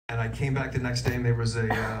And I came back the next day, and there was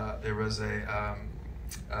a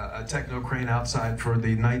techno crane outside for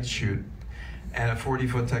the night shoot, and a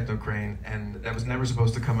 40-foot techno crane, and that was never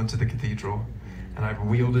supposed to come into the cathedral. And I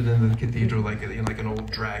wheeled it into the cathedral like an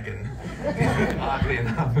old dragon, oddly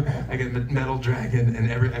enough, like a metal dragon,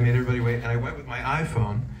 and I made everybody wait. And I went with my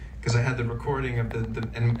iPhone, because I had the recording of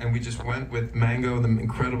and we just went with Mango, the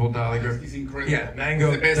incredible Dolly Griffin. He's incredible. Yeah, Mango,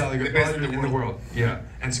 Dolly the best Griffin in the world. Yeah,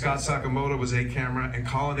 and Scott Sakamoto was A camera, and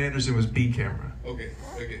Colin Anderson was B camera. Okay.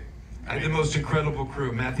 I had the most incredible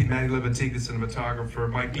crew. Matty Levitique, the cinematographer,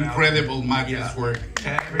 Mike. Incredible Matthew's work.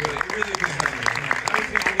 And really was I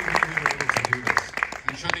was the only one who was able to do this.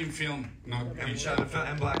 And shot in film, not. And we shot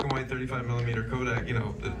in black and white, 35mm Kodak, you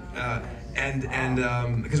know,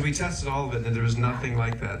 because we tested all of it, and there was nothing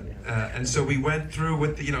like that. And so we went through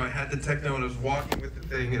with the, I had the techno, and I was walking with the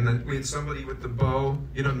thing, and then we had somebody with the bow,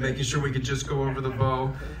 making sure we could just go over the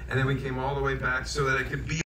bow, and then we came all the way back so that it could be